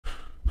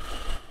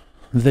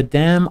The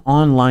Damn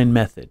Online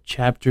Method,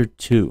 Chapter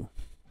 2.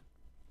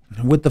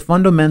 With the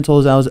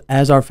fundamentals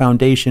as our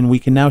foundation, we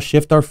can now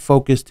shift our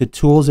focus to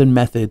tools and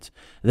methods.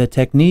 The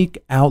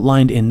technique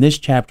outlined in this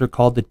chapter,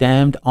 called the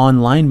Damned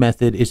Online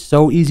Method, is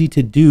so easy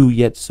to do,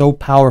 yet so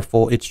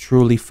powerful, it's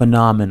truly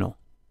phenomenal.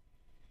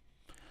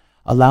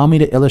 Allow me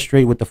to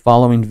illustrate with the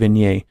following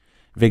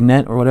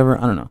vignette or whatever,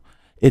 I don't know.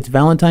 It's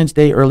Valentine's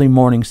Day early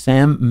morning.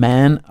 Sam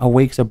Mann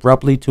awakes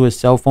abruptly to his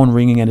cell phone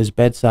ringing at his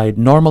bedside.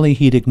 Normally,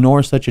 he'd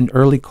ignore such an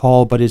early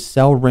call, but his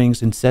cell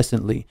rings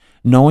incessantly.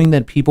 Knowing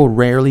that people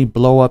rarely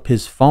blow up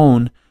his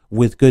phone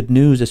with good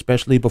news,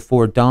 especially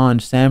before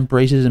dawn, Sam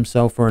braces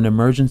himself for an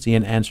emergency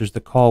and answers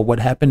the call. What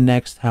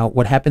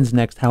happens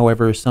next,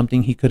 however, is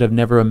something he could have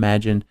never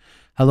imagined.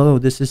 Hello,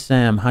 this is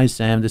Sam. Hi,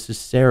 Sam. This is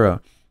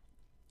Sarah.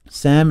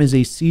 Sam is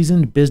a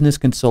seasoned business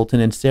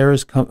consultant,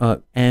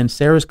 and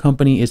Sarah's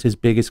company is his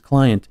biggest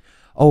client.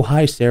 Oh,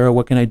 hi, Sarah.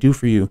 What can I do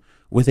for you?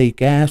 With a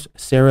gasp,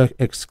 Sarah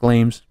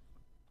exclaims,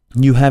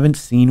 "You haven't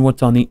seen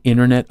what's on the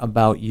internet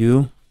about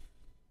you?"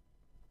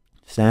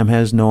 Sam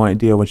has no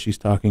idea what she's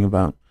talking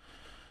about.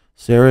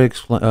 Sarah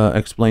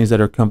explains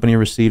that her company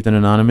received an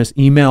anonymous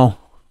email.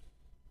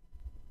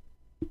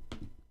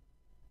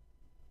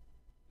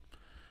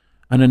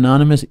 An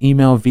anonymous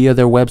email via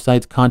their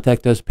website's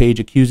Contact Us page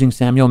accusing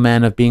Samuel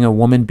Mann of being a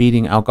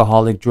woman-beating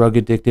alcoholic,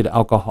 drug-addicted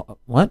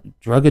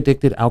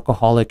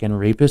alcoholic, and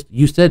rapist.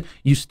 You said,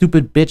 you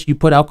stupid bitch, you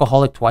put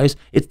alcoholic twice.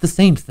 It's the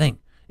same thing.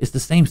 It's the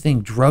same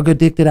thing.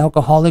 Drug-addicted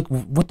alcoholic.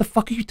 What the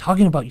fuck are you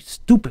talking about, you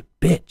stupid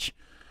bitch?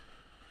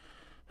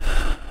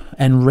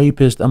 And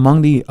rapist,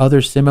 among the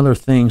other similar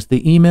things.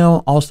 The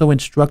email also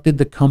instructed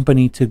the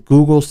company to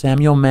Google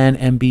Samuel Mann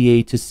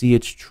MBA to see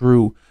it's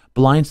true.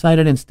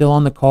 Blindsided and still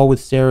on the call with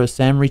Sarah,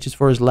 Sam reaches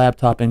for his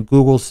laptop and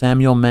Googles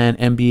Samuel Mann,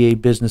 MBA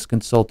business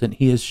consultant.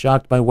 He is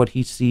shocked by what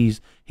he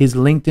sees. His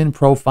LinkedIn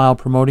profile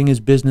promoting his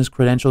business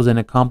credentials and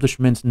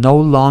accomplishments no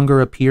longer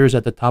appears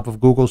at the top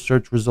of Google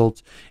search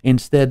results.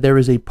 Instead, there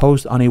is a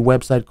post on a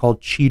website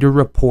called Cheater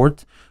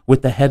Report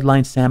with the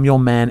headline, "Samuel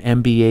Mann,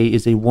 MBA,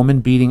 is a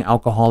woman-beating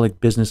alcoholic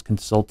business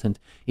consultant."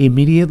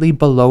 Immediately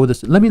below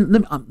this, let me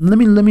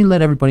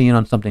let everybody in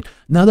on something.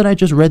 Now that I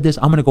just read this,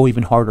 I'm gonna go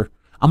even harder.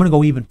 I'm going to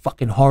go even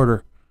fucking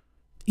harder.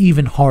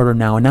 Even harder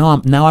now. And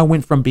now I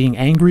went from being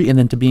angry and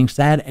then to being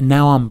sad, and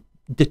now I'm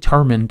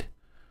determined.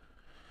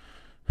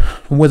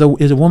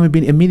 Is a woman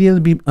being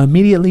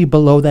immediately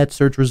below that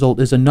search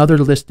result is another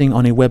listing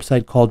on a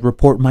website called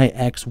Report My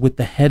Ex with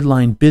the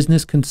headline,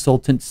 "Business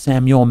consultant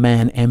Samuel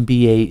Mann,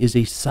 MBA, is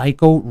a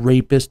psycho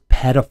rapist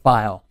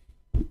pedophile."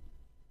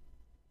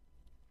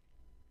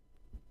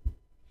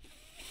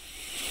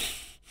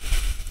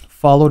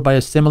 Followed by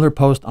a similar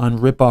post on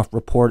Ripoff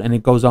Report, and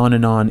it goes on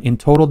and on. In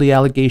total, the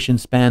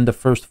allegations span the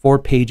first 4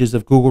 pages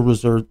of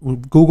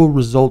Google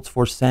results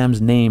for Sam's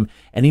name.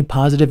 Any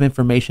positive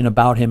information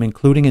about him,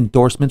 including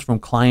endorsements from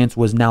clients,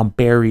 was now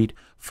buried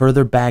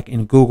further back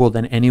in Google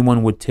than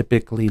anyone would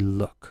typically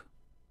look.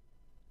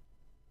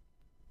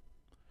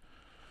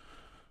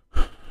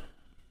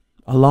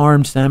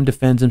 Alarmed, Sam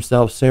defends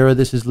himself. Sarah,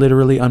 this is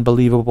literally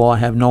unbelievable. I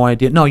have no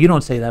idea. No, you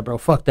don't say that, bro.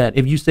 Fuck that.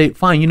 If you say,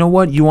 fine, you know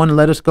what? You want to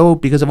let us go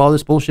because of all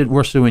this bullshit?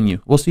 We're suing you.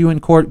 We'll see you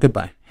in court.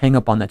 Goodbye. Hang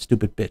up on that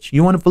stupid bitch.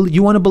 You want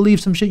to believe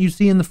some shit you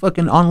see in the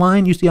fucking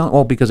online? You see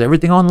because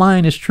everything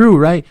online is true,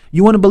 right?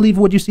 You want to believe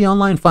what you see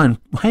online? Fine.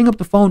 Hang up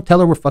the phone. Tell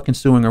her we're fucking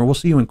suing her. We'll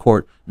see you in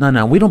court.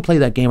 No, we don't play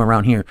that game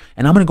around here.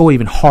 And I'm gonna go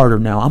even harder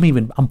now.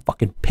 I'm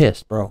fucking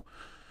pissed, bro.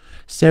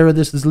 Sarah,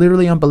 this is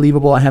literally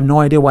unbelievable. I have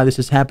no idea why this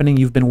is happening.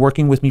 You've been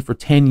working with me for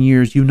 10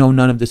 years. You know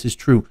none of this is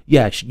true.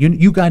 Yeah,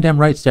 you goddamn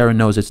right Sarah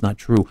knows it's not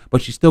true,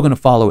 but she's still going to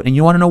follow it. And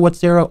you want to know what,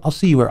 Sarah? I'll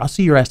see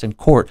your ass in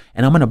court,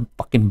 and I'm going to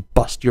fucking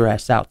bust your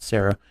ass out,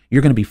 Sarah.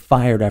 You're going to be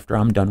fired after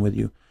I'm done with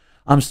you.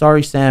 I'm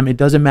sorry, Sam. It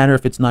doesn't matter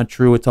if it's not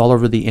true. It's all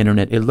over the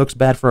internet. It looks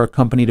bad for our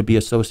company to be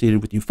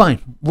associated with you. Fine.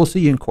 We'll see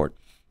you in court.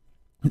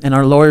 And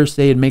our lawyers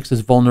say it makes us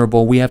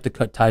vulnerable. We have to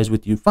cut ties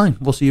with you. Fine.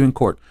 We'll see you in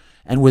court.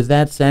 And with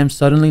that, Sam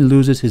suddenly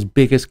loses his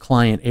biggest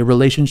client, a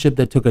relationship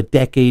that took a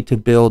decade to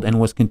build and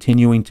was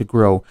continuing to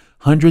grow.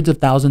 Hundreds of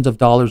thousands of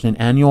dollars in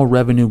annual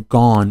revenue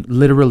gone,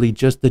 literally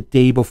just the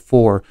day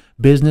before.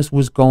 Business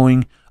was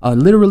going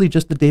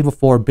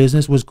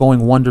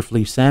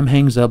wonderfully. Sam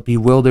hangs up,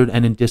 bewildered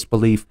and in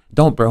disbelief.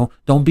 Don't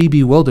be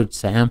bewildered,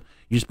 Sam.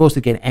 You're supposed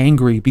to get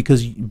angry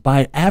because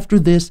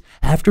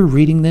after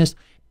reading this,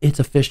 it's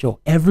official.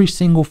 Every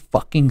single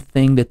fucking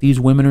thing that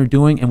these women are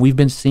doing and we've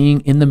been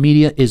seeing in the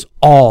media is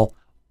all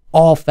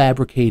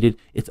fabricated.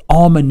 It's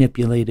all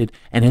manipulated,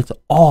 and it's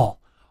all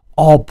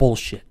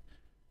bullshit.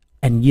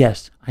 And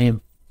yes, I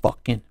am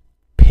fucking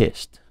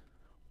pissed.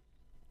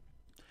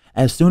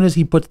 As soon as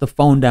he puts the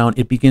phone down,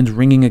 it begins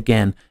ringing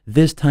again.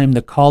 This time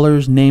the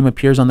caller's name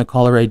appears on the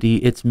caller ID.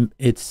 It's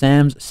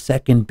Sam's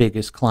second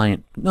biggest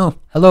client. No,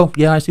 hello,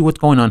 yeah, I see what's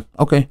going on.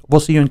 Okay,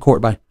 we'll see you in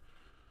court, bye.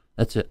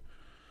 That's it.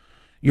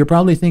 You're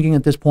probably thinking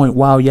at this point,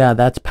 wow, yeah,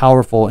 that's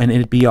powerful, and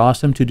it'd be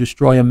awesome to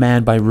destroy a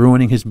man by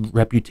ruining his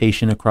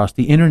reputation across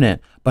the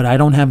internet. But I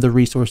don't have the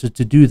resources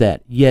to do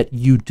that, yet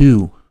you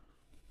do.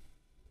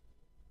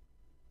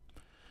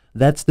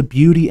 That's the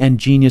beauty and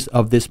genius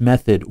of this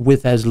method.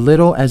 With as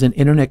little as an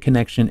internet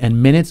connection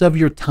and minutes of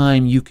your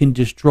time, you can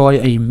destroy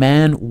a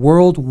man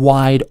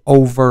worldwide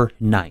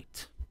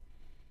overnight.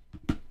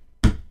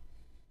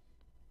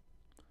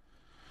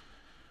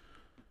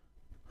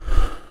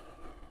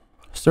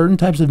 Certain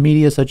types of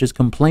media, such as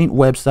complaint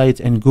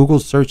websites and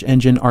Google's search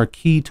engine, are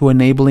key to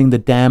enabling the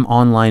damn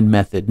online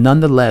method.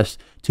 Nonetheless,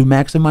 to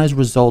maximize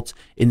results,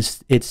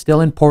 it's still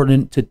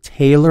important to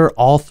tailor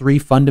all three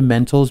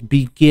fundamentals,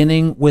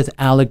 beginning with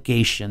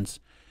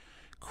allegations.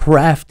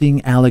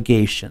 Crafting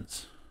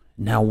allegations.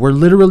 Now, we're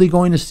literally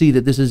going to see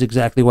that this is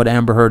exactly what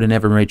Amber Heard and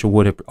Evan Rachel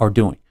Wood are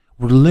doing.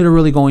 We're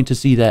literally going to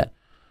see that.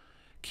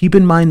 Keep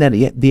in mind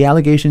that the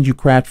allegations you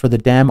craft for the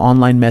damn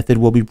online method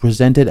will be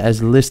presented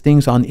as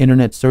listings on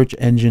internet search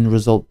engine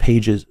result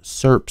pages,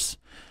 SERPs.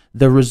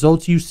 The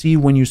results you see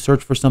when you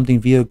search for something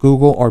via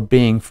Google or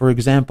Bing. For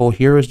example,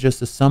 here is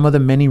just a sum of the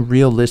many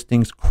real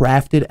listings,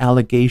 crafted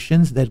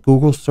allegations that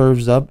Google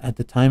serves up at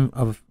the time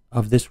of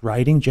this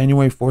writing,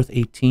 January 4th,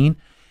 18.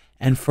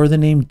 And for the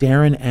name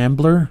Darren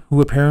Ambler,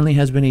 who apparently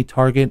has been a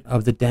target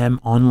of the damn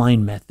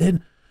online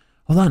method.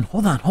 Hold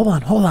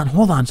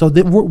on. So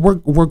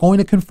we're going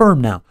to confirm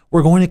now.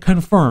 We're going to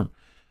confirm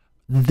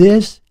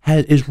this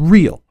is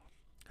real.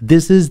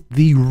 This is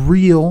the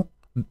real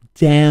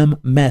damn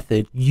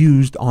method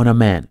used on a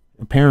man.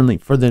 Apparently,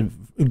 for the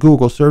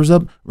Google serves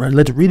up. Right,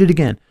 let's read it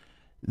again.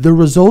 The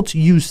results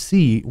you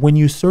see when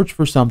you search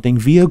for something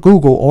via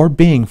Google or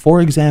Bing,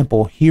 for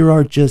example, here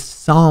are just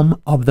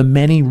some of the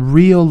many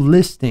real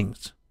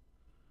listings,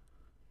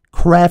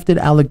 crafted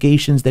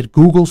allegations that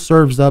Google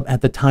serves up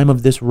at the time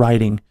of this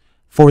writing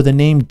for the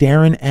name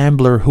Darren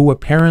Ambler, who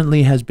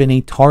apparently has been a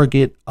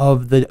target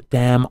of the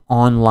damn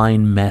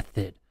online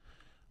method.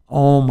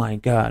 Oh my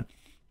God.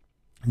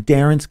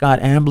 Darren Scott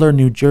Ambler,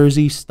 New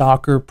Jersey,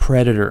 stalker,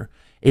 predator.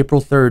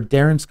 April 3rd,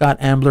 Darren Scott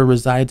Ambler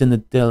resides in the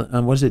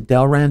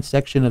Delran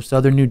section of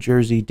southern New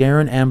Jersey.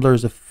 Darren Ambler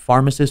is a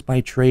pharmacist by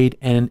trade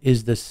and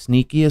is the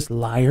sneakiest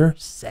liar,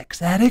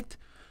 sex addict.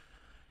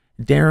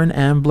 Darren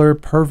Ambler,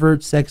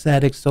 pervert, sex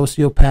addict,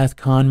 sociopath,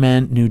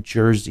 conman, New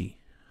Jersey.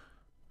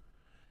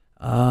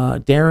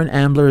 Darren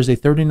Ambler is a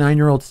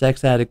 39-year-old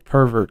sex addict,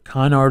 pervert,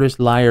 con artist,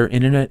 liar,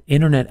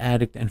 internet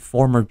addict, and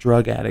former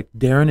drug addict.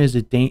 Darren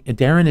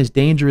is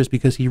dangerous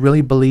because he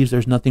really believes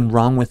there's nothing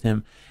wrong with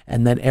him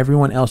and that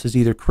everyone else is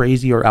either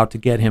crazy or out to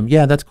get him.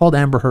 Yeah, that's called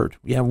Amber Heard.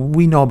 Yeah,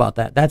 we know about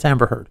that. That's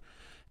Amber Heard.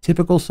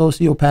 Typical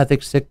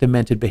sociopathic, sick,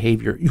 demented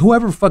behavior.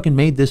 Whoever fucking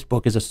made this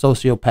book is a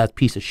sociopath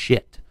piece of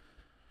shit.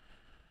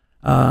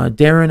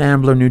 Darren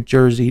Ambler, New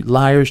Jersey,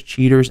 liars,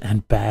 cheaters,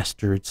 and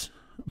bastards.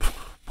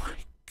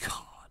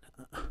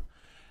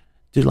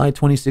 July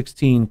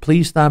 2016,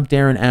 please stop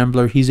Darren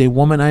Ambler. He's a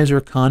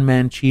womanizer, con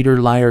man,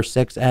 cheater, liar,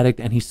 sex addict,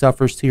 and he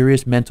suffers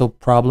serious mental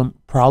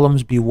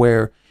problems.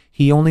 Beware.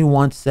 He only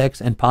wants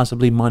sex and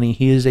possibly money.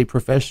 He is a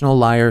professional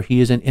liar.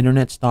 He is an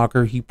internet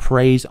stalker. He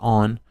preys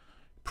on,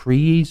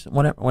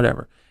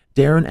 whatever.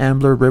 Darren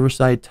Ambler,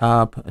 Riverside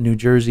Top, New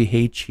Jersey,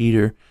 hate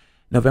cheater.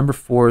 November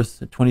 4th,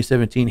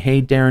 2017.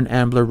 Hey, Darren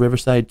Ambler,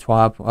 Riverside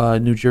Top,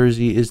 New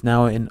Jersey, is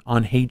now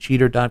on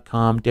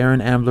hatecheater.com.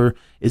 Darren Ambler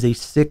is a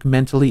sick,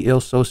 mentally ill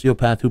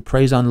sociopath who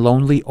preys on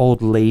lonely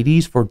old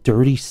ladies for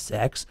dirty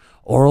sex,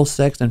 oral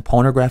sex, and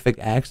pornographic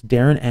acts.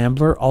 Darren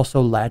Ambler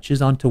also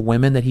latches onto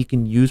women that he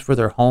can use for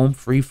their home,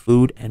 free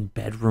food, and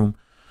bedroom.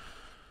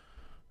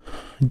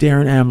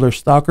 Darren Ambler,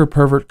 stalker,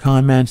 pervert,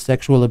 conman,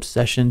 sexual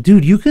obsession.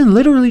 Dude, you can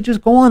literally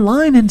just go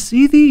online and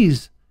see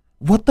these.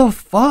 What the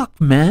fuck,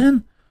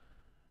 man?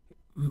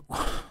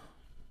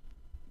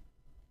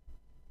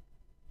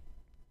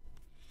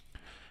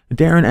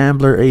 Darren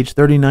Ambler, age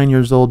 39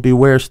 years old.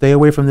 Beware, stay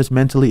away from this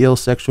mentally ill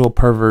sexual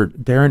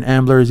pervert. Darren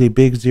Ambler is a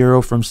big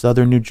zero from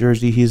southern New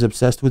Jersey. He is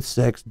obsessed with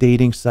sex,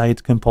 dating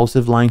sites,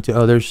 compulsive lying to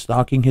others,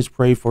 stalking his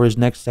prey for his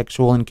next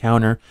sexual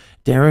encounter.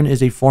 Darren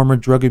is a former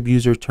drug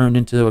abuser turned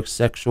into a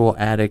sexual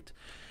addict.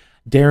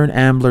 Darren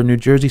Ambler, New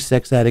Jersey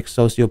sex addict,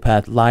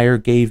 sociopath, liar,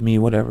 gave me,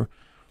 whatever.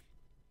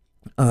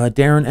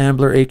 Darren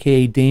Ambler,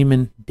 aka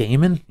Damon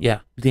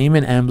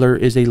Ambler,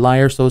 is a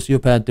liar,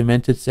 sociopath,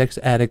 demented sex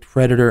addict,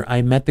 predator.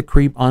 I met the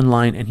creep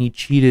online and he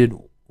cheated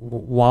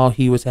while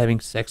he was having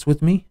sex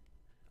with me.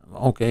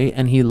 Okay,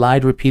 and he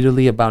lied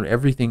repeatedly about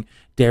everything.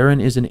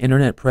 Darren is an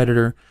internet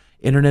predator,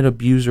 internet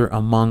abuser,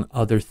 among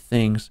other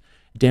things.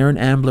 Darren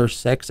Ambler,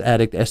 sex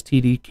addict,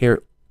 STD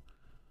care.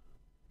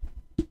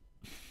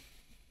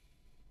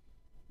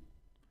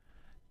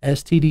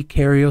 STD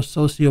carrier,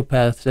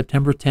 sociopath.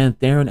 September 10th,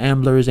 Darren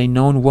Ambler is a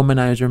known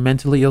womanizer,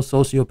 mentally ill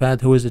sociopath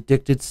who is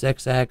addicted to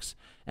sex acts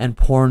and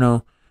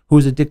porno. Who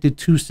is addicted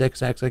to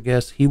sex acts, I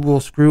guess. He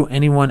will screw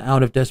anyone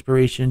out of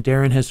desperation.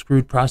 Darren has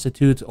screwed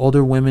prostitutes,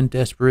 older women,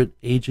 desperate,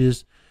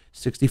 ages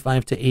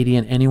 65 to 80,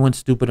 and anyone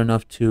stupid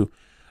enough to.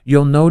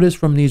 You'll notice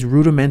from these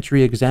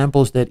rudimentary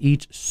examples that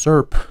each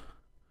SERP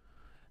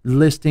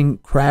listing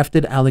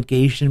crafted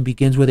allegation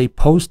begins with a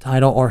post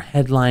title or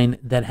headline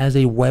that has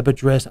a web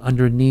address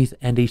underneath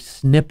and a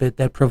snippet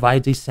that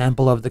provides a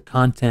sample of the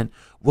content.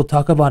 We'll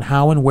talk about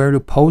how and where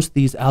to post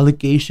these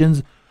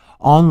allegations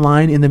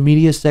online in the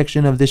media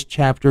section of this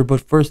chapter,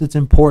 but first it's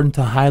important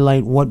to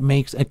highlight what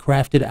makes a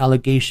crafted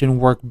allegation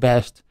work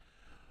best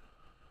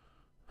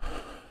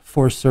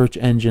for search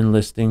engine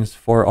listings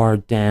for our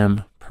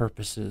damn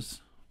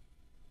purposes.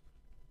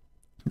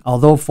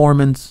 Although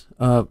formats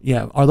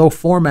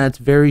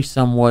vary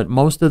somewhat,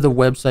 most of the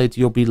websites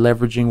you'll be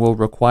leveraging will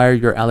require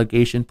your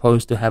allegation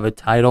post to have a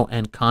title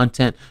and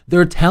content.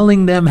 They're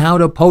telling them how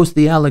to post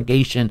the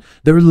allegation.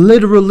 They're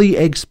literally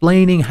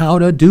explaining how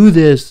to do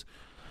this.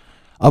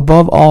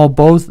 Above all,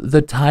 both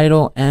the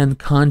title and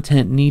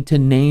content need to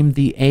name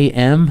the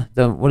AM,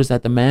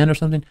 the man or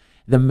something?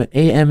 The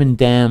AM and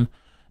damn.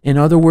 In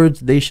other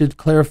words, they should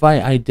clearly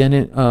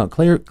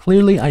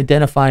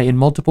identify in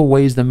multiple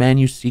ways the man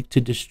you seek to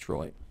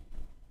destroy.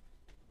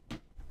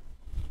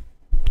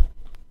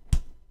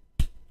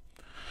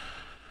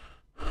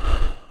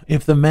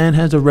 If the man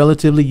has a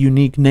relatively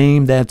unique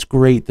name, that's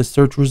great. The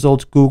search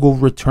results Google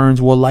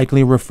returns will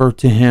likely refer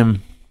to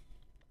him.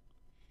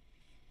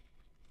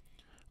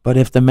 But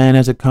if the man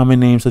has a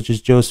common name such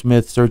as Joe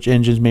Smith, search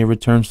engines may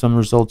return some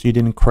results you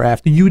didn't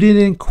craft. You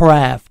didn't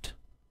craft.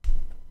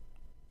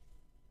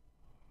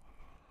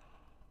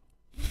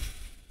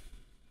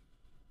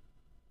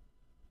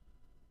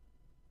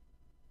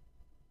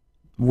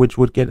 Which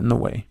would get in the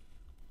way.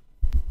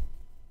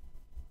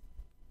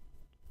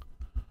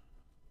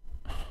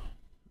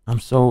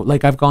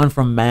 I've gone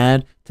from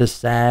mad to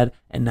sad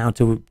and now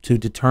to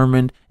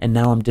determined, and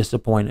now I'm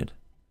disappointed.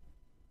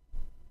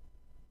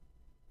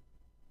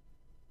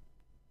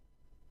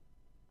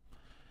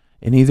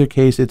 In either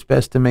case, it's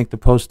best to make the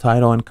post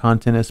title and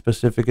content as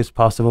specific as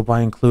possible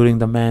by including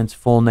the man's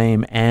full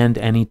name and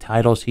any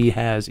titles he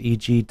has,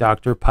 e.g.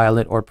 doctor,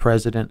 pilot, or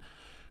president,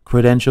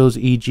 credentials,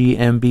 e.g.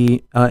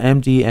 MD,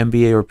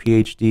 MBA, or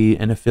PhD,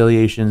 and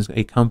affiliations,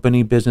 a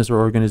company, business, or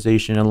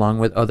organization, along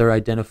with other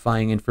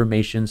identifying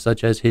information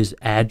such as his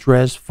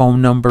address,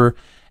 phone number,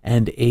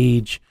 and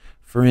age.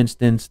 For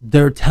instance,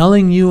 they're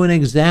telling you an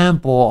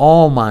example.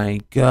 Oh my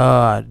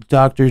God.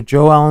 Dr.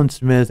 Joe Allen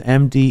Smith,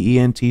 MD,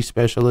 ENT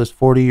specialist,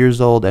 40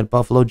 years old, at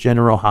Buffalo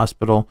General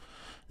Hospital.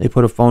 They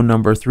put a phone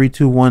number,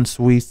 321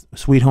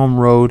 Sweet Home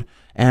Road,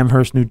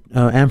 Amherst,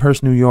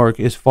 New York,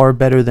 is far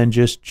better than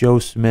just Joe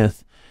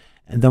Smith.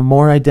 And the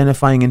more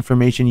identifying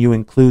information you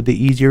include,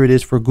 the easier it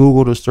is for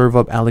Google to serve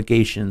up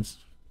allegations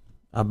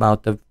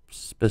about the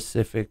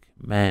specific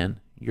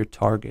man you're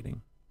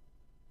targeting.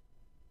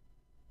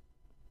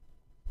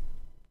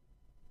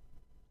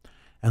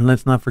 And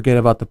let's not forget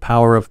about the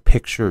power of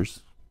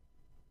pictures.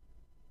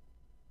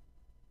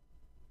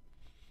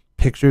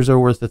 Pictures are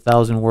worth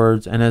 1,000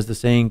 words, and as the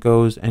saying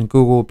goes, and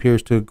Google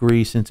appears to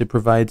agree, since it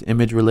provides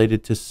image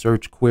related to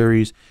search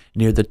queries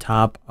near the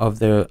top of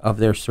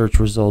their search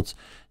results.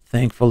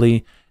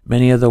 Thankfully,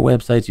 many of the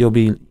websites you'll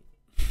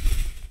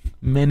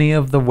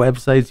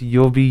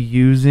be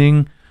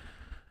using,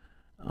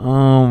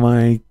 oh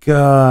my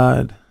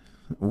God,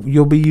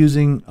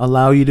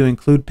 allow you to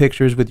include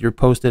pictures with your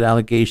posted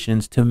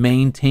allegations to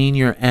maintain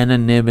your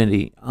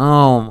anonymity.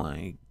 Oh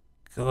my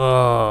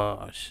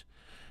gosh.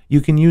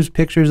 You can use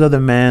pictures of the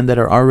man that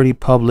are already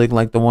public,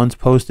 like the ones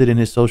posted in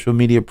his social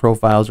media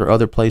profiles or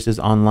other places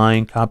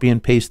online. Copy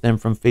and paste them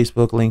from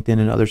Facebook, LinkedIn,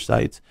 and other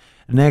sites.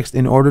 Next,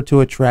 in order to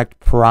attract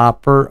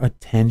proper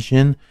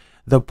attention,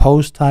 the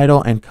post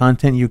title and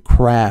content you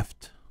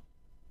craft.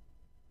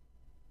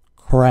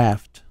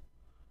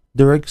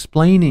 They're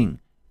explaining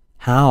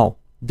how.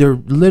 They're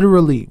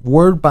literally,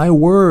 word by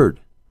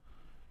word,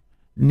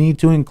 need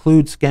to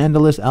include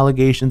scandalous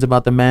allegations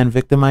about the man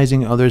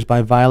victimizing others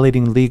by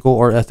violating legal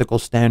or ethical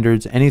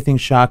standards. Anything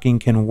shocking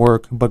can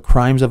work, but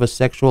crimes of a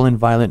sexual and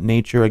violent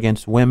nature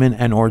against women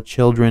and or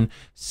children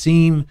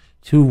seem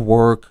to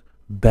work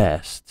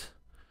best.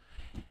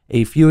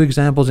 A few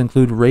examples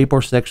include rape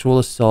or sexual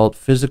assault,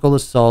 physical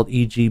assault,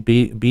 e.g.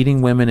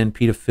 beating women, and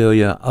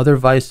pedophilia. Other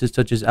vices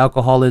such as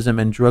alcoholism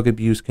and drug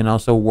abuse can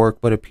also work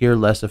but appear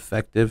less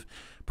effective,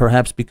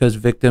 perhaps because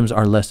victims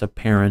are less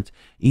apparent.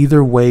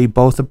 Either way,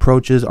 both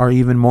approaches are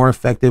even more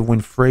effective when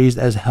phrased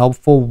as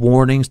helpful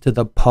warnings to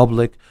the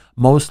public,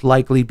 most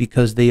likely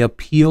because they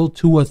appeal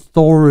to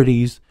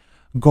authorities'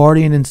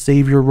 guardian and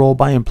savior role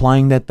by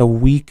implying that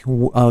weak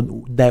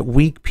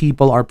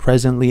people are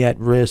presently at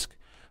risk.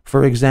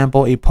 For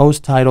example, a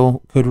post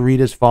title could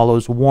read as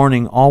follows: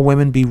 warning, all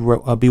women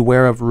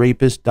beware of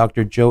rapist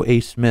Dr. Joe A.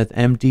 Smith,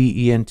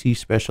 MD, ENT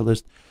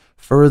specialist.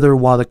 Further,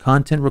 while the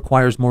content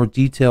requires more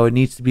detail, it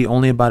needs to be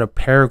only about a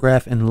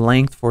paragraph in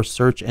length for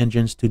search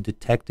engines to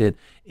detect it,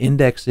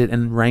 index it,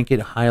 and rank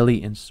it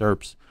highly in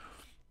SERPs.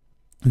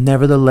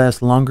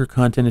 Nevertheless, longer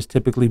content is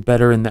typically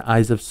better in the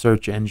eyes of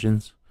search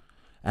engines.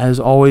 As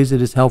always,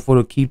 it is helpful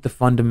to keep the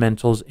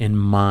fundamentals in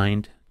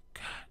mind.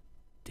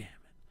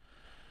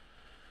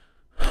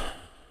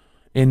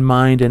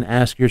 And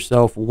ask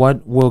yourself,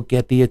 what will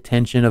get the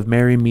attention of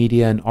Mary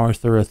Media and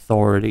Arthur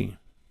Authority?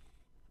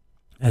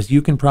 As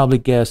you can probably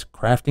guess,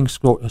 crafting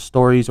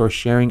stories or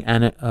sharing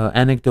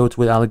anecdotes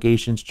with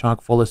allegations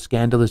chock full of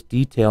scandalous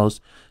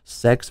details,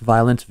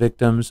 violence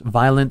victims,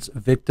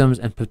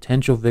 and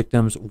potential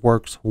victims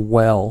works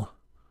well.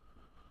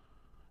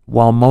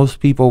 While most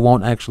people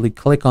won't actually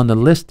click on the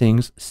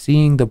listings,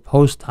 seeing the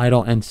post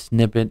title and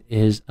snippet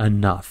is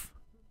enough.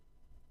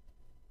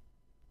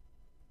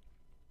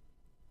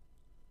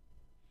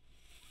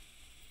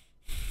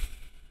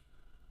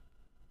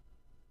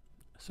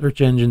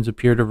 Search engines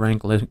appear to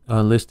rank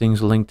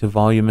listings linked to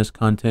voluminous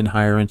content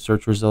higher in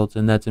search results,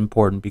 and that's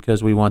important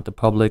because we want the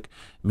public,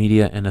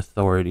 media, and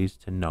authorities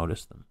to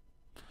notice them.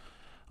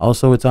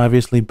 Also, it's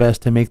obviously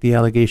best to make the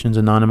allegations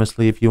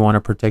anonymously if you want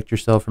to protect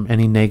yourself from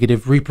any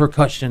negative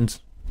repercussions.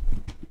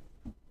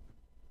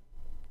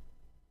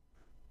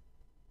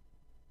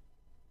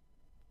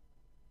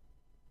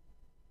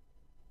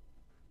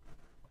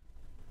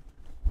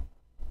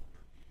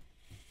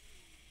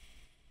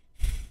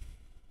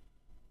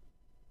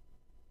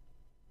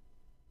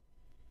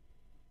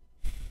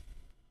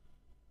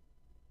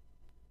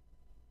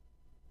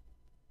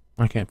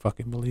 I can't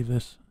fucking believe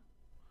this.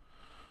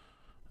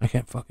 I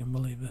can't fucking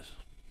believe this.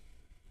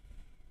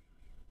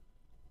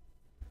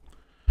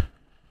 Man,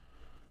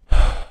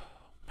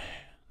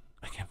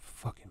 I can't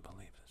fucking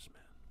believe this,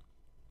 man.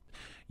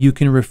 You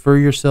can refer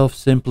yourself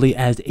simply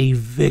as a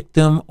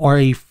victim or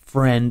a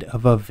friend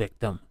of a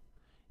victim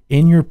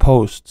in your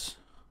posts.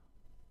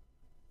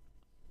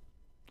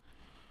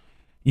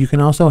 You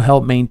can also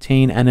help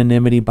maintain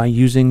anonymity by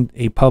using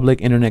a public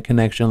internet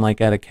connection,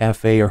 like at a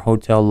cafe or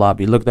hotel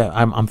lobby. Look, that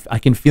I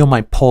can feel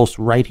my pulse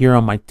right here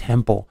on my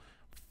temple,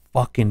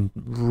 fucking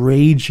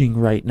raging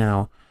right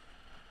now.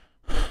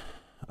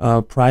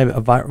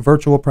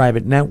 Virtual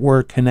private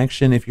network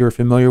connection, if you're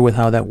familiar with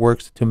how that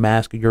works to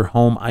mask your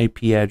home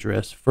IP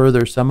address.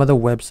 Further, some of the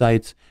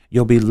websites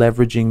you'll be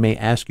leveraging may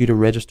ask you to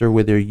register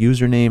with their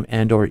username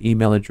and or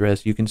email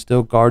address. You can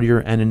still guard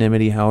your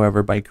anonymity,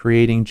 however, by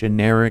creating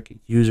generic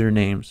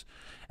usernames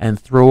and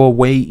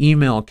throwaway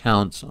email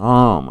accounts.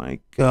 Oh my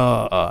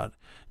God.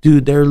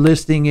 Dude, they're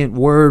listing it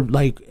word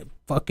like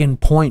fucking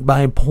point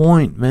by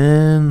point,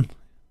 man.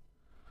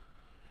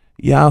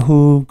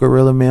 Yahoo,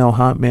 Gorilla Mail,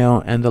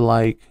 Hotmail, and the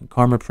like,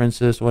 Karma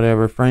Princess,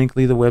 whatever.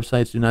 Frankly, the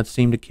websites do not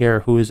seem to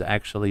care who is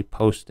actually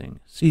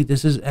posting. See,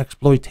 this is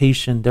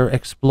exploitation. They're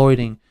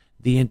exploiting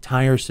the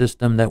entire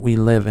system that we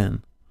live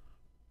in.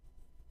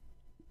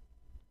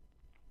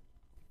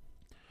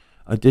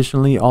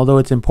 Additionally, although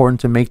it's important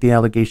to make the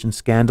allegations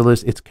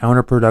scandalous, it's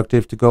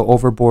counterproductive to go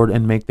overboard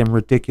and make them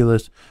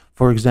ridiculous.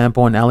 For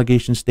example, an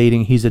allegation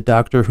stating he's a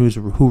doctor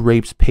who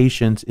rapes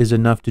patients is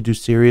enough to do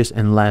serious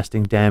and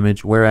lasting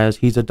damage, whereas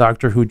he's a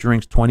doctor who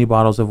drinks 20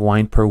 bottles of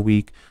wine per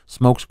week,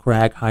 smokes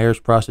crack, hires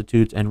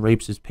prostitutes, and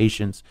rapes his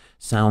patients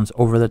sounds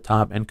over the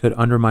top and could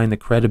undermine the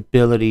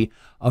credibility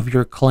of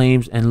your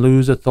claims and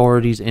lose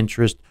authorities'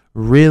 interest.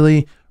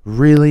 Really?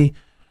 Really?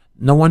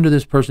 No wonder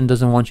this person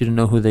doesn't want you to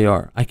know who they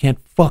are. I can't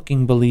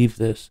fucking believe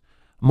this.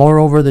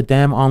 Moreover, the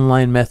damn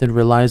online method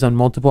relies on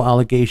multiple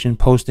allegation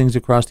postings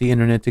across the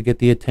internet to get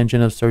the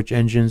attention of search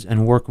engines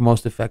and work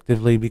most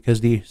effectively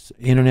because the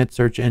internet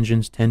search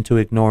engines tend to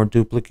ignore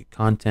duplicate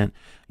content.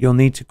 You'll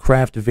need to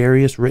craft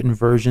various written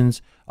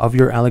versions of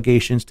your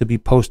allegations to be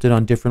posted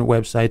on different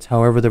websites.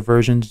 However, the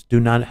versions do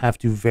not have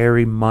to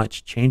vary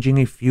much. Changing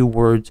a few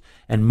words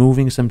and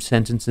moving some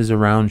sentences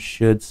around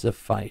should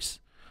suffice.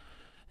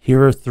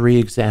 Here are 3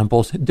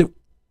 examples.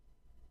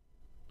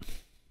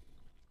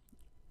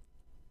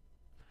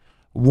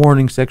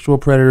 Warning, sexual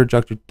predator,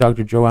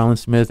 Dr. Joe Allen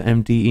Smith,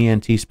 MD,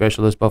 ENT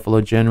specialist,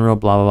 Buffalo General,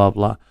 blah, blah, blah,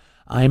 blah.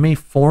 I'm a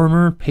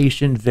former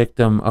patient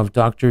victim of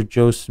Dr.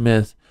 Joe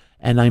Smith,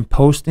 and I'm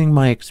posting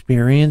my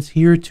experience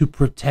here to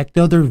protect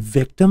other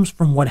victims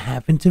from what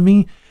happened to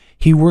me.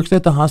 He works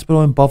at the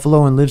hospital in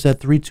Buffalo and lives at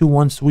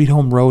 321 Sweet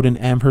Home Road in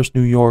Amherst,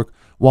 New York.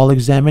 While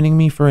examining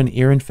me for an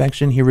ear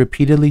infection, he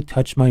repeatedly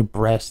touched my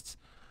breasts.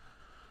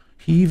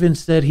 He even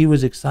said he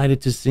was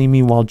excited to see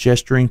me while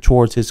gesturing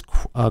towards his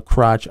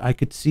crotch. I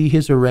could see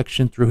his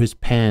erection through his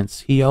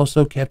pants. He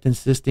also kept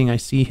insisting I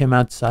see him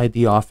outside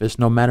the office,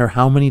 no matter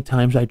how many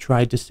times I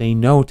tried to say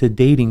no to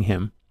dating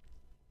him.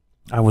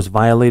 I was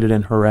violated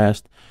and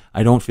harassed.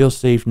 I don't feel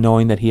safe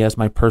knowing that he has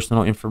my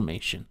personal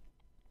information.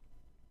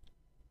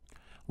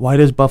 Why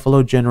does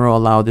Buffalo General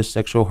allow this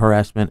sexual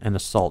harassment and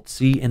assault?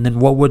 See, and then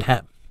what would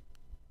happen?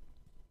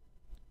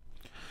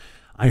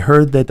 I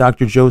heard that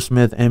Dr. Joe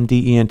Smith,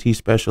 MD, ENT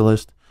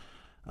specialist,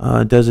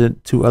 does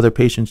it to other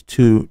patients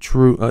too.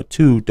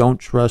 Two, don't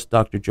trust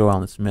Dr. Joe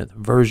Allen Smith.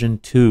 Version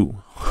 2.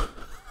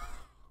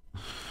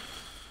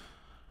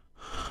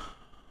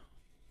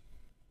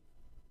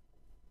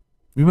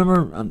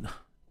 Remember, I'm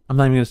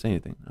not even going to say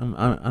anything.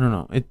 I don't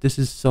know. This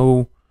is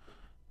so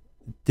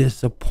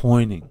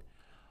disappointing.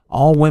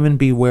 All women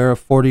beware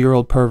of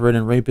 40-year-old pervert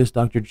and rapist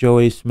Dr. Joe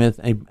A. Smith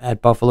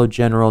at Buffalo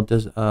General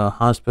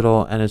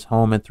Hospital and his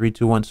home at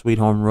 321 Sweet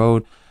Home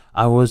Road.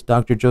 I was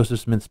Dr. Joseph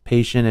Smith's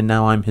patient, and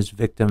now I'm his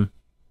victim.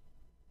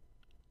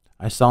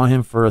 I saw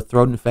him for a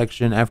throat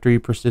infection. After he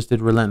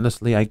persisted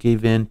relentlessly, I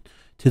gave in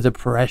to the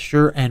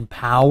pressure and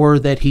power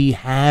that he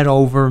had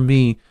over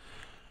me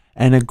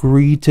and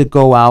agreed to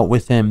go out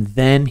with him.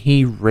 Then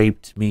he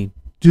raped me.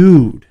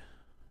 Dude.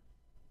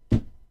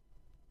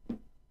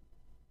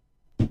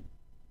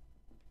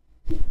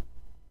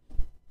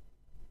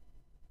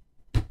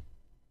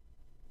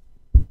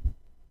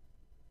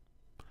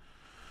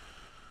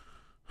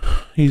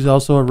 He's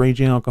also a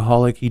raging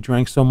alcoholic. He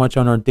drank so much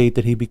on our date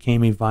that he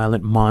became a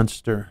violent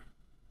monster.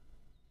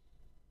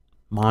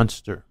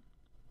 Monster.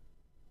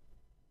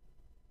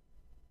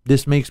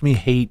 This makes me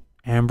hate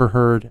Amber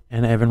Heard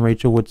and Evan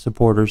Rachel Wood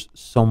supporters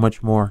so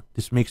much more.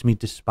 This makes me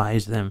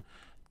despise them.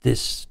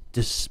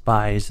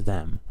 Despise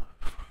them.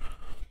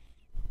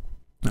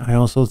 I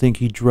also think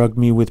he drugged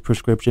me with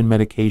prescription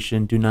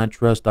medication. Do not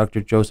trust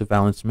Dr. Joseph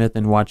Allen Smith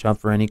and watch out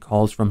for any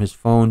calls from his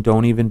phone.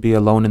 Don't even be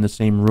alone in the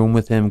same room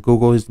with him.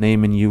 Google his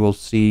name and you will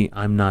see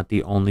I'm not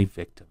the only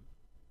victim.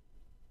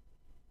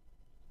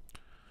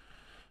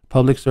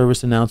 Public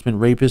service announcement.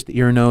 Rapist,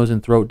 ear, nose,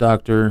 and throat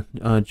doctor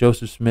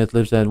Joseph Smith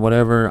lives at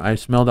whatever. I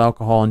smelled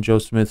alcohol in Joe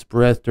Smith's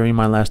breath during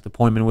my last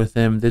appointment with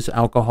him. This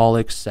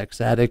alcoholic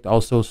sex addict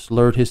also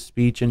slurred his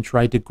speech and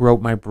tried to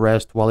grope my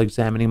breast while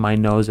examining my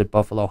nose at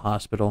Buffalo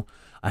Hospital.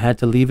 I had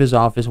to leave his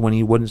office when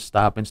he wouldn't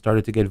stop and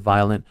started to get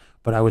violent,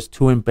 but I was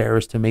too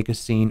embarrassed to make a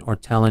scene or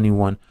tell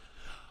anyone.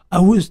 I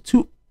was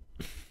too...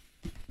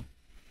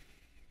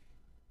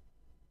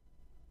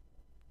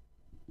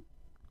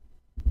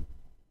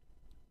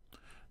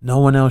 No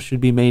one else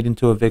should be made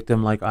into a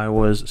victim like I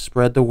was.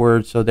 Spread the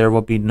word so there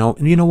will be no...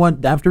 And you know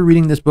what? After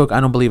reading this book, I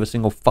don't believe a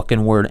single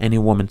fucking word any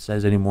woman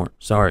says anymore.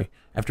 Sorry.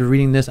 After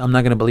reading this, I'm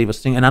not going to believe a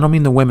single... And I don't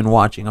mean the women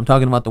watching. I'm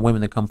talking about the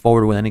women that come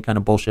forward with any kind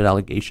of bullshit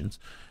allegations.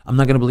 I'm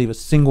not going to believe a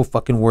single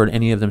fucking word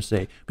any of them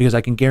say, because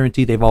I can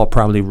guarantee they've all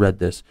probably read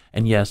this.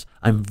 And yes,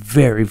 I'm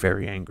very,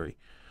 very angry.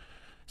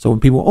 So when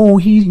people... Oh,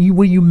 were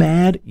you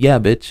mad? Yeah,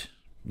 bitch.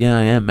 Yeah,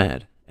 I am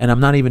mad. And I'm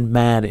not even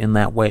mad in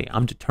that way.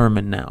 I'm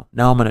determined now.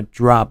 Now I'm going to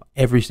drop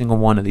every single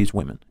one of these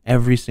women.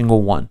 Every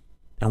single one.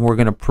 And we're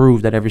going to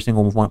prove that every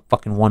single one,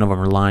 fucking one of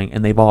them are lying.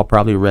 And they've all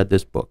probably read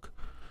this book.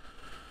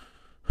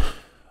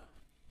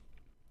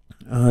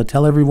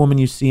 Tell every woman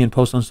you see and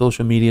post on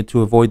social media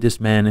to avoid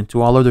this man. And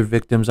to all other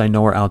victims I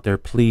know are out there,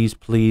 please,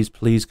 please,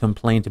 please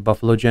complain to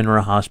Buffalo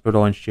General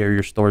Hospital and share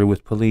your story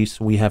with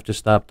police. We have to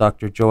stop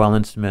Dr. Joe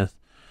Allen Smith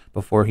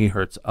before he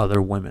hurts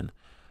other women.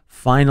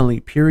 Finally,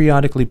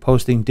 periodically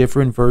posting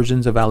different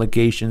versions of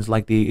allegations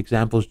like the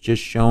examples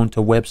just shown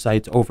to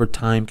websites over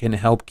time can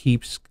help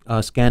keep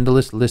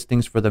scandalous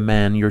listings for the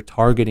man you're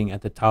targeting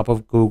at the top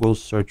of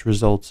Google's search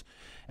results.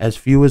 As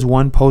few as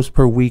one post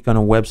per week on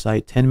a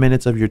website, 10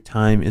 minutes of your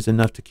time is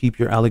enough to keep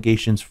your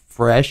allegations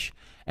fresh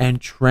and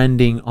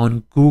trending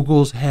on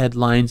Google's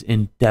headlines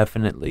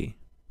indefinitely.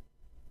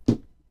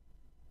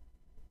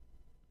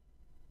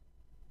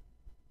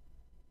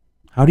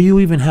 How do you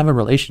even have a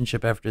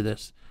relationship after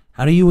this?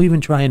 How do you even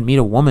try and meet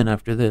a woman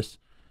after this?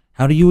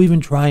 How do you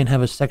even try and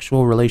have a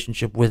sexual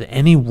relationship with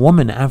any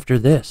woman after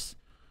this?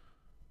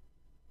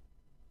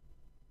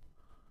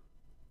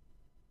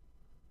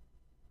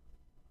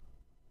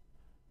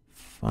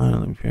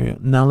 Finally,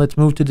 period. Now let's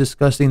move to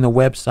discussing the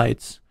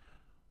websites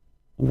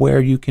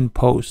where you can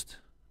post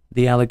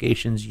the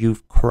allegations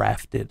you've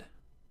crafted.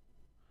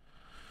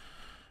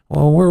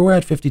 Well, we're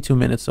at 52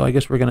 minutes, so I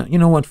guess we're gonna... You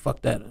know what?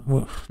 Fuck that.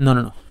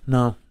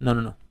 No.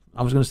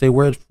 I was going to say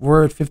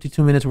we're at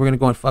 52 minutes. We're going to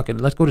go and fuck it.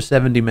 Let's go to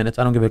 70 minutes.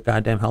 I don't give a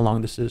goddamn how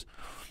long this is.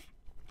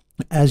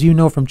 As you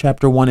know from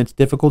chapter 1, it's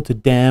difficult to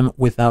damn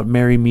without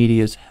Mary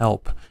Media's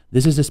help.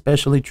 This is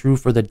especially true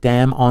for the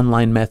damn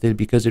online method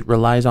because it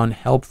relies on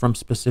help from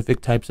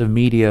specific types of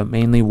media,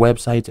 mainly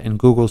websites and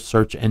Google's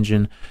search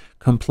engine.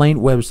 Complaint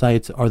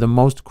websites are the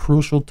most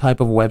crucial type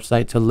of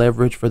website to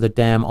leverage for the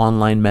damn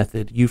online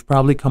method. You've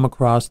probably come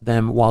across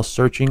them while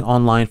searching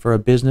online for a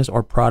business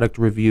or product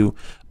review,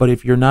 but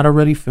if you're not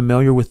already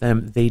familiar with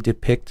them, they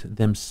depict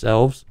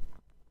themselves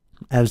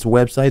as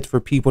websites for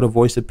people to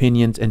voice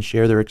opinions and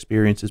share their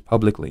experiences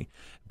publicly.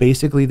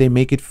 Basically, they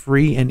make it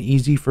free and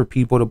easy for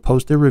people to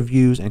post their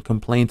reviews and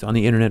complaints on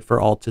the internet for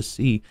all to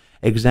see.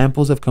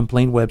 Examples of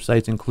complaint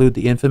websites include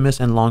the infamous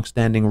and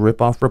long-standing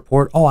Ripoff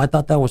Report. Oh, I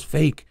thought that was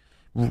fake.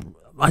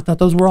 I thought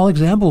those were all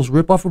examples.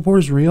 Ripoff Report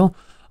is real,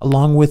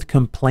 along with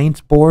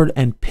Complaints Board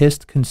and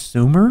Pissed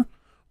Consumer.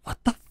 What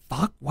the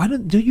fuck? Why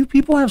do you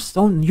people have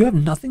you have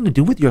nothing to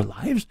do with your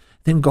lives?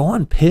 Then go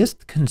on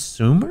Pissed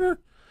Consumer?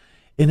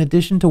 In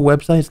addition to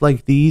websites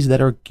like these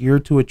that are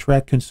geared to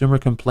attract consumer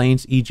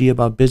complaints, e.g.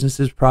 about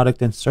businesses,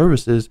 product, and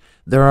services,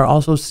 there are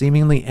also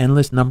seemingly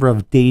endless number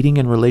of dating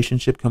and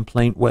relationship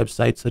complaint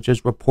websites such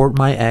as Report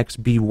My Ex,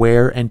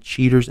 Beware, and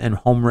Cheaters and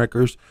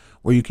Homewreckers,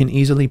 where you can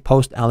easily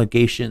post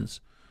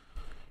allegations.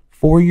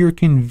 For your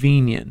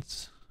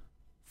convenience,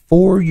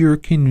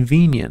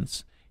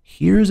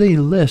 here's a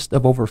list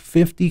of over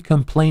 50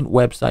 complaint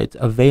websites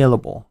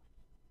available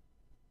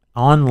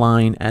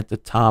online at the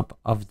top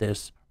of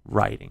this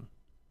writing.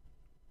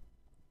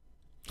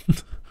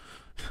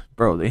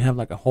 Bro, they have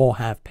like a whole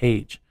half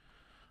page.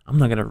 I'm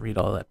not going to read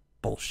all that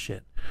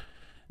bullshit.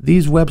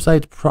 These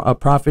websites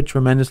profit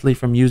tremendously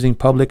from using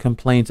public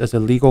complaints as a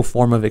legal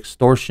form of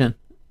extortion.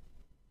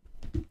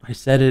 I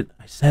said it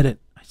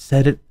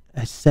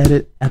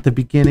at the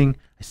beginning.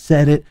 I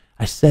said it.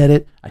 I'm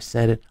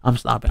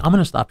stopping. I'm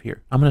going to stop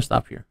here. I'm going to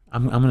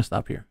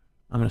stop here.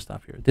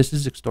 This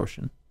is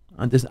extortion.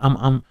 I'm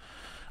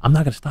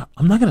not going to stop.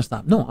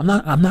 No, I'm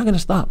not going to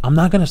stop. I'm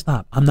not going to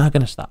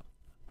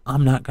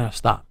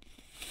stop.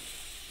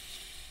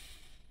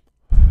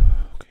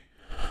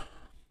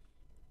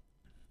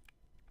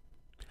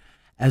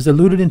 As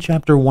alluded in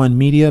chapter 1,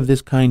 media of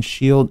this kind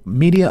shield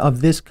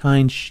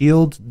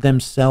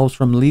themselves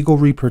from legal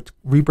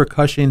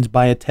repercussions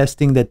by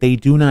attesting that they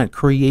do not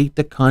create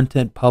the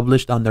content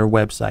published on their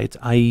websites,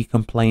 i.e.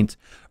 complaints.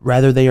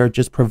 Rather, they are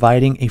just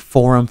providing a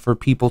forum for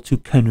people to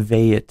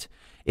convey it.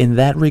 In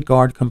that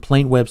regard,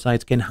 complaint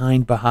websites can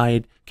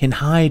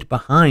hide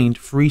behind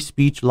free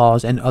speech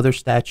laws and other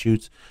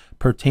statutes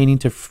pertaining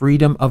to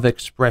freedom of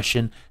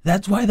expression.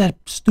 That's why that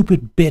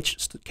stupid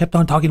bitch kept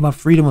on talking about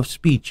freedom of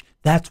speech.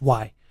 That's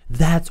why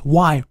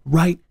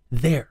right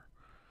there.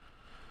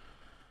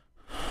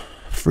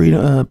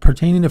 Freedom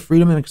pertaining to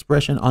freedom of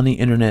expression on the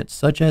internet,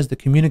 such as the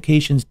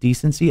Communications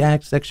Decency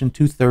Act, Section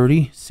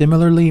 230.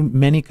 Similarly,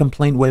 many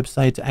complaint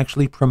websites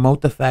actually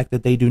promote the fact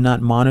that they do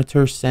not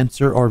monitor,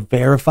 censor, or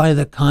verify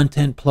the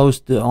content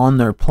posted on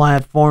their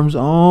platforms.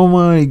 Oh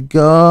my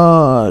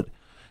God.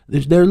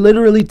 They're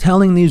literally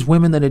telling these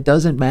women that it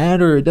doesn't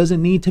matter. It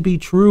doesn't need to be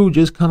true.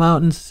 Just come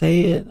out and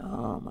say it.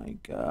 Oh my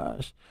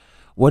gosh.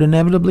 What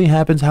inevitably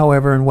happens,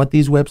 however, and what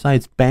these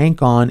websites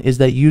bank on is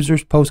that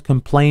users post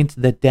complaints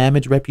that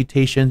damage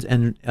reputations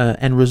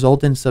and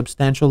result in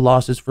substantial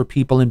losses for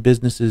people and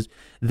businesses.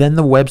 Then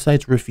the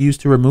websites refuse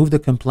to remove the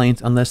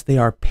complaints unless they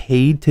are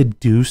paid to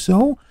do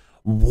so.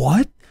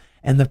 What?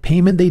 And the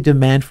payment they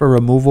demand for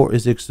removal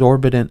is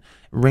exorbitant,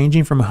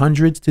 ranging from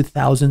hundreds to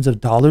thousands of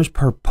dollars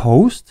per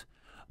post.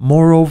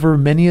 Moreover,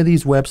 many of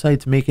these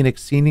websites make it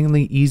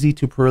exceedingly easy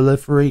to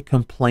proliferate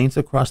complaints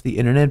across the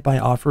internet by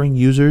offering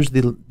users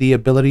the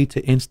ability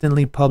to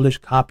instantly publish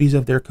copies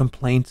of their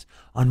complaints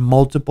on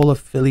multiple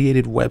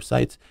affiliated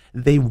websites.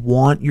 They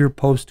want your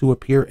posts to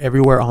appear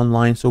everywhere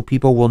online so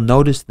people will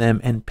notice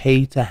them and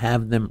pay to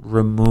have them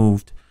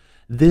removed.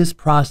 This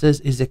process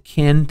is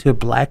akin to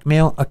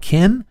blackmail.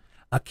 Akin?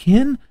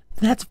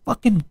 That's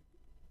fucking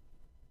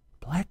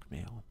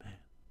blackmail.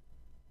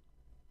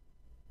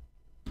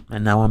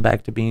 And now I'm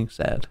back to being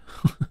sad.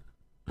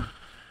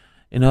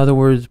 In other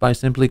words, by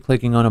simply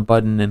clicking on a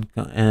button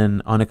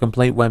and on a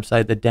complaint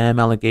website, the damn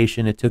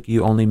allegation it took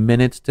you only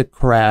minutes to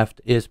craft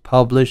is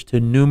published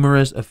to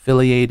numerous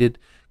affiliate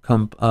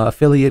complaint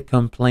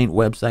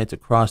websites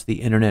across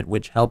the internet,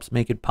 which helps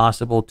make it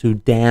possible to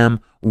damn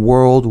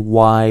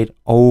worldwide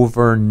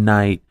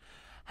overnight.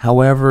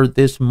 However,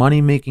 this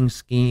money-making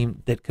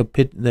scheme that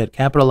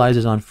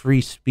capitalizes on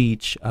free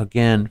speech,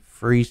 again,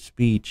 free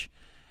speech,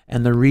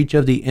 and the reach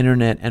of the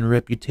internet and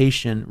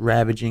reputation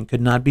ravaging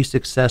could not be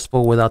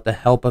successful without the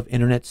help of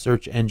internet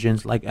search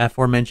engines like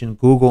aforementioned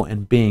Google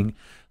and Bing.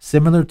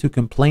 Similar to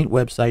complaint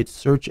websites,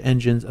 search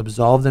engines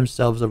absolve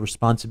themselves of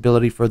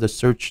responsibility for the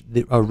search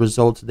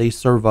results they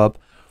serve up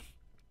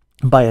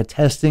by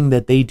attesting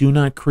that they do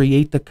not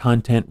create the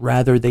content,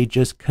 rather they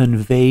just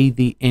convey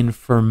the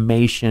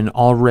information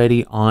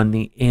already on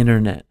the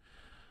internet.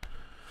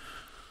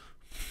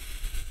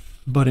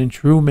 But in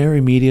true Mary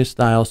Media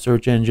style,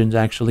 search engines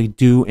actually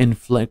do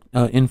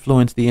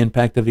influence the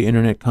impact of the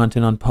internet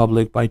content on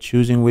public by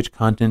choosing which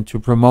content to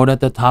promote at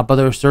the top of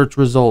their search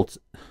results.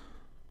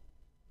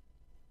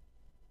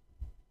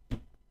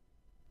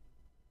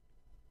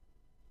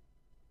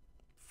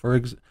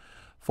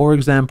 For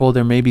example,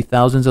 there may be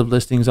thousands of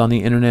listings on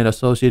the internet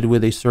associated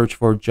with a search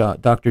for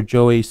Dr.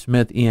 Joey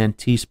Smith,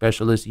 ENT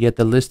specialist, yet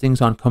the listings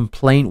on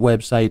complaint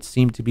websites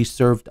seem to be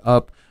served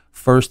up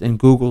first in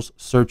Google's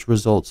search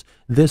results.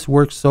 This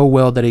works so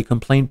well that a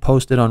complaint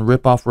posted on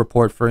Ripoff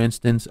Report, for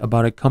instance,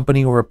 about a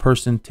company or a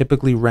person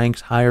typically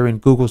ranks higher in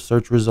Google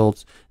search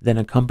results than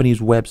a company's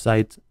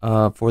website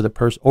for the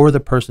person or the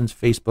person's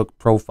Facebook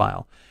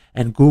profile.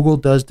 And Google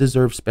does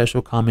deserve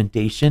special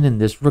commendation in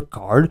this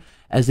regard,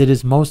 as it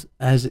is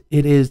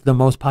the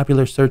most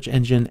popular search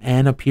engine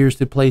and appears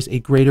to place a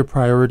greater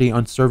priority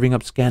on serving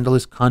up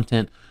scandalous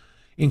content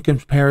in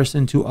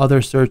comparison to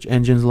other search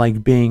engines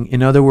like Bing.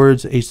 In other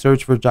words, a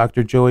search for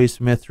Dr. Joey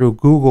Smith through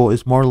Google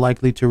is more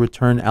likely to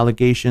return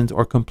allegations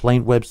or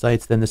complaint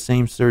websites than the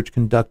same search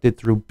conducted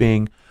through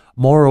Bing.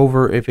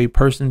 Moreover, if a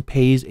person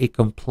pays a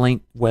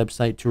complaint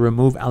website to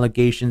remove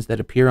allegations that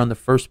appear on the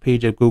first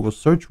page of Google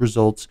search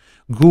results,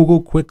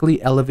 Google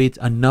quickly elevates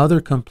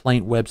another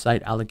complaint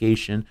website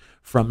allegation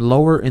from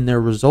lower in their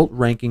result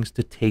rankings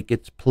to take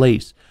its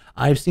place.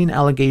 I've seen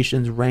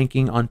allegations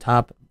ranking on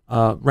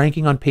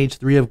page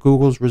 3 of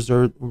Google's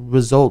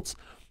results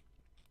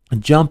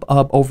jump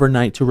up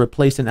overnight to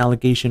replace an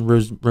allegation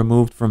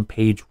removed from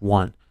page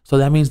 1. So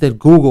that means that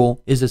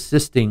Google is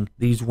assisting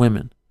these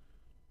women.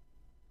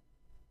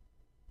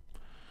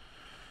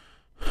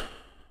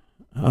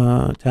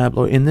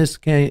 Tabloid. In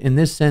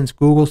this sense,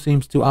 Google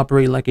seems to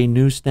operate like a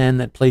newsstand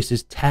that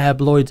places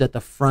tabloids at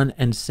the front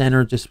and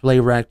center display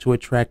rack to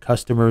attract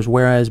customers,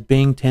 whereas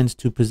Bing tends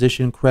to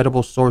position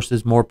credible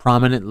sources more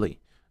prominently.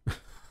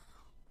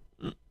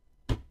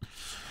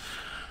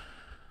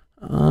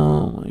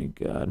 Oh my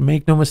God.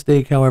 Make no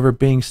mistake, however,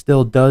 Bing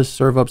still does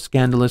serve up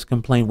scandalous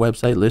complaint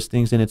website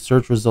listings in its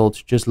search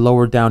results, just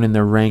lower down in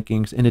their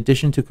rankings. In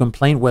addition to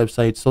complaint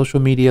websites, social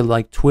media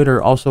like Twitter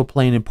also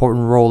play an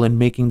important role in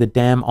making the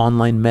damn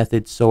online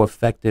method so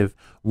effective.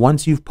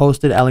 Once you've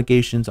posted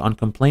allegations on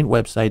complaint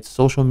websites,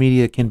 social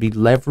media can be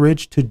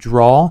leveraged to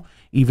draw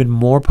even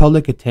more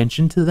public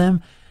attention to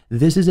them.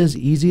 This is as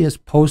easy as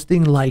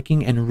posting,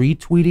 liking, and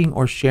retweeting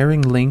or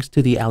sharing links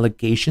to the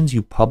allegations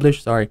you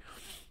publish,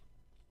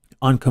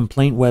 on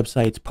complaint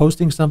websites.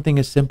 Posting something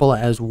as simple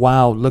as,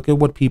 wow, look at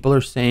what people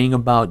are saying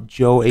about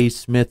Joe A.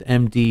 Smith,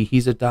 MD.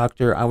 He's a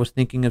doctor I was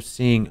thinking of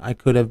seeing. I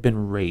could have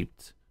been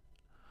raped.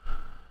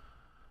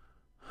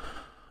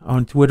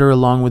 On Twitter,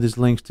 along with his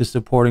links to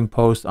supporting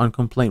posts on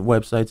complaint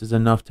websites, is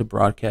enough to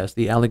broadcast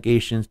the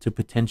allegations to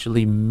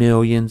potentially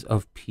millions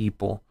of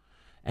people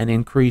and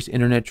increase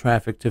internet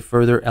traffic to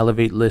further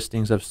elevate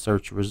listings of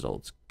search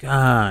results.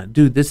 God,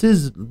 dude, this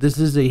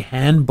is a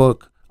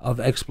handbook of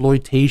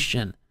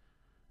exploitation.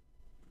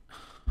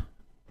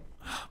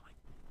 Oh my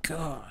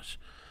gosh.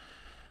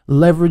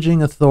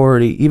 Leveraging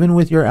authority. Even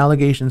with your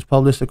allegations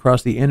published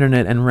across the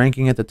internet and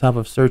ranking at the top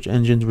of search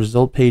engines'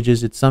 result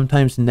pages, it's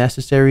sometimes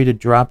necessary to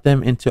drop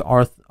them into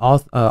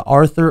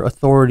Arthur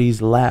Authority's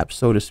lap,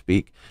 so to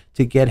speak,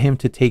 to get him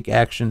to take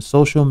action.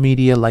 Social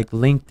media like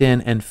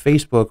LinkedIn and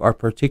Facebook are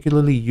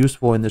particularly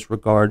useful in this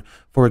regard.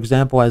 For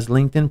example, as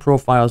LinkedIn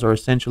profiles are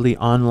essentially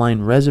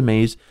online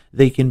resumes,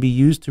 they can be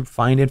used to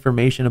find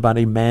information about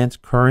a man's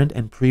current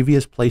and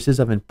previous places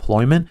of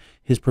employment,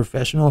 his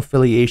professional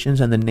affiliations,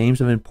 and the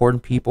names of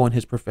important people in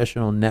his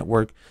professional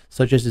network,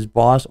 such as his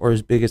boss or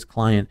his biggest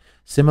client.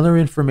 Similar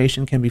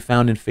information can be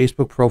found in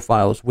Facebook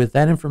profiles. With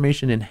that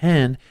information in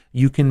hand,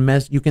 you can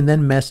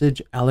then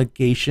message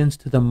allegations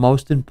to the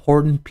most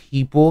important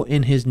people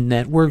in his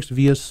networks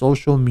via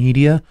social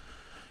media,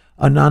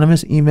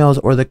 anonymous emails,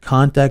 or the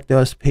contact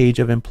us page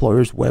of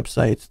employers'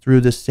 websites.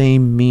 Through the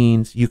same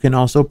means, you can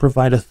also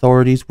provide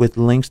authorities with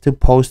links to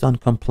post on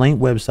complaint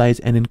websites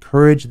and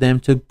encourage them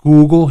to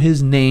Google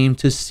his name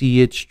to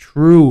see it's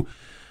true.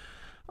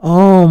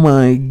 Oh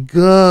my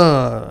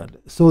God.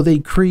 So they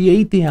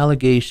create the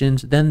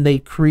allegations, then they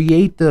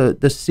create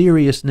the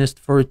seriousness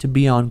for it to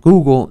be on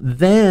Google.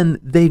 Then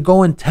they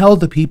go and tell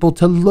the people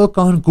to look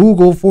on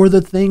Google for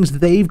the things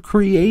they've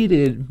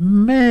created.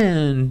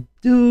 Man,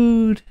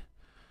 dude.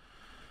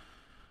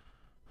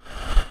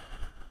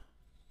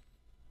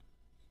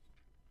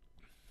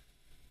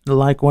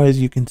 Likewise,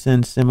 you can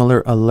send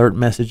similar alert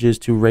messages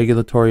to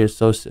regulatory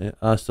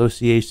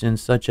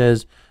associations such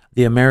as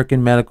the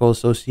American Medical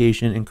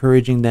Association,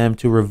 encouraging them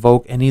to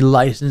revoke any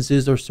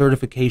licenses or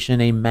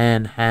certification a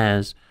man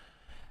has.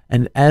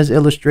 And as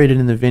illustrated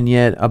in the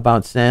vignette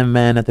about Sam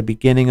Mann at the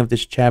beginning of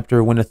this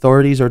chapter, when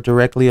authorities are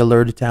directly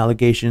alerted to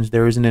allegations,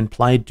 there is an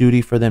implied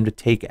duty for them to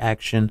take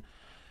action.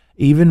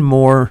 Even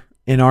more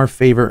in our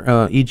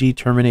favor, e.g.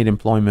 terminate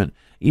employment.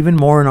 Even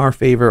more in our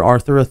favor,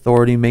 Arthur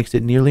Authority makes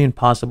it nearly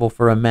impossible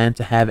for a man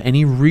to have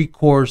any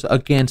recourse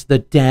against the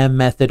damn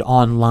method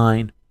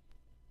online.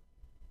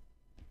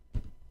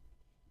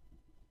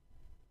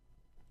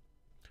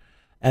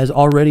 As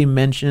already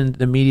mentioned,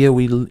 the media,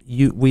 we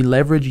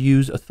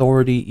use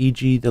authority,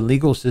 e.g. the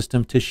legal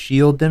system, to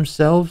shield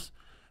themselves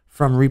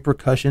from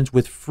repercussions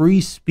with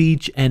free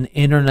speech and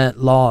internet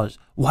laws.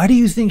 Why do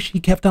you think she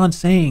kept on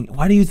saying,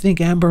 why do you think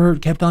Amber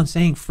Heard kept on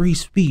saying free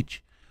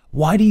speech?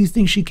 Why do you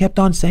think she kept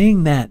on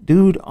saying that,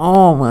 dude?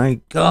 Oh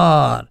my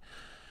God.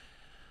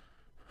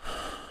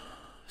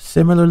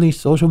 Similarly,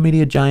 social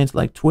media giants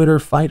like Twitter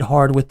fight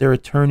hard with their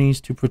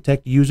attorneys to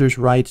protect users'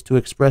 rights to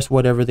express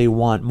whatever they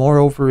want.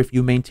 Moreover, if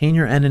you maintain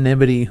your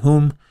anonymity,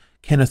 whom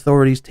can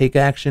authorities take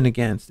action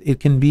against?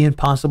 It can be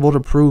impossible to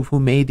prove who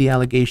made the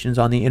allegations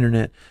on the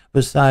internet.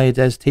 Besides,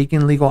 as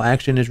taking legal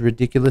action is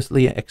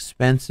ridiculously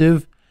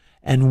expensive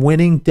and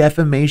winning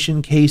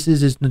defamation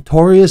cases is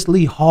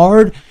notoriously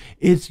hard,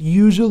 it's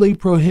usually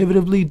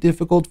prohibitively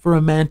difficult for a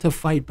man to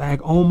fight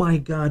back. Oh my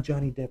God,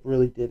 Johnny Depp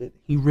really did it.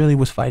 He really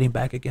was fighting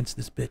back against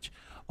this bitch.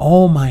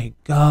 Oh my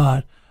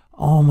God.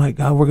 Oh my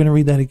God. We're going to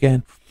read that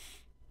again.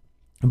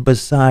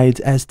 Besides,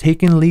 as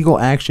taking legal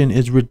action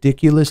is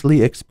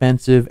ridiculously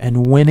expensive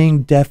and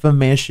winning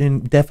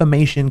defamation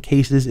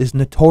cases is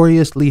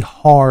notoriously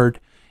hard,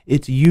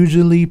 it's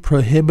usually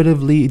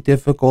prohibitively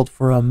difficult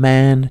for a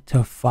man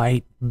to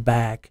fight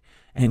back.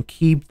 And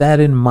keep that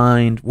in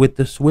mind. With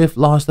the swift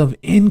loss of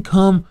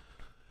income,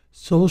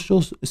 social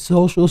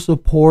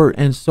support,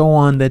 and so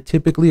on that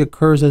typically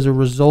occurs as a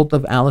result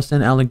of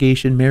Allison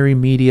allegation, Mary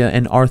Media,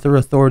 and Arthur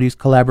Authority's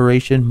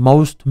collaboration,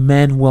 most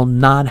men will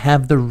not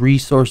have the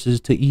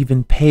resources to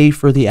even pay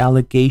for the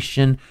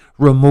allegation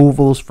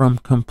removals from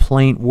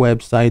complaint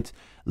websites,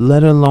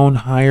 let alone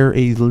hire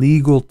a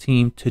legal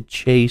team to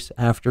chase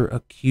after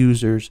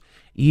accusers.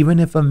 Even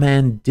if a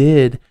man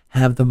did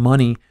have the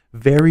money,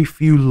 very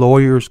few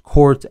lawyers,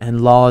 courts, and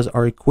laws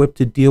are equipped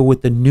to deal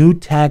with the new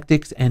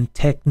tactics and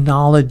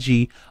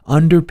technology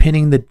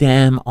underpinning the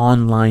damn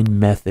online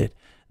method.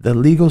 The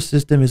legal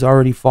system is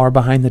already far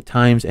behind the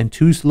times and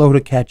too slow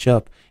to catch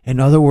up. In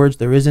other words,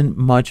 there isn't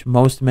much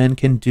most men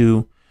can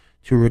do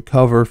to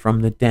recover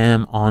from the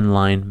damn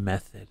online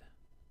method.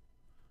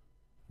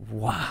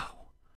 Wow.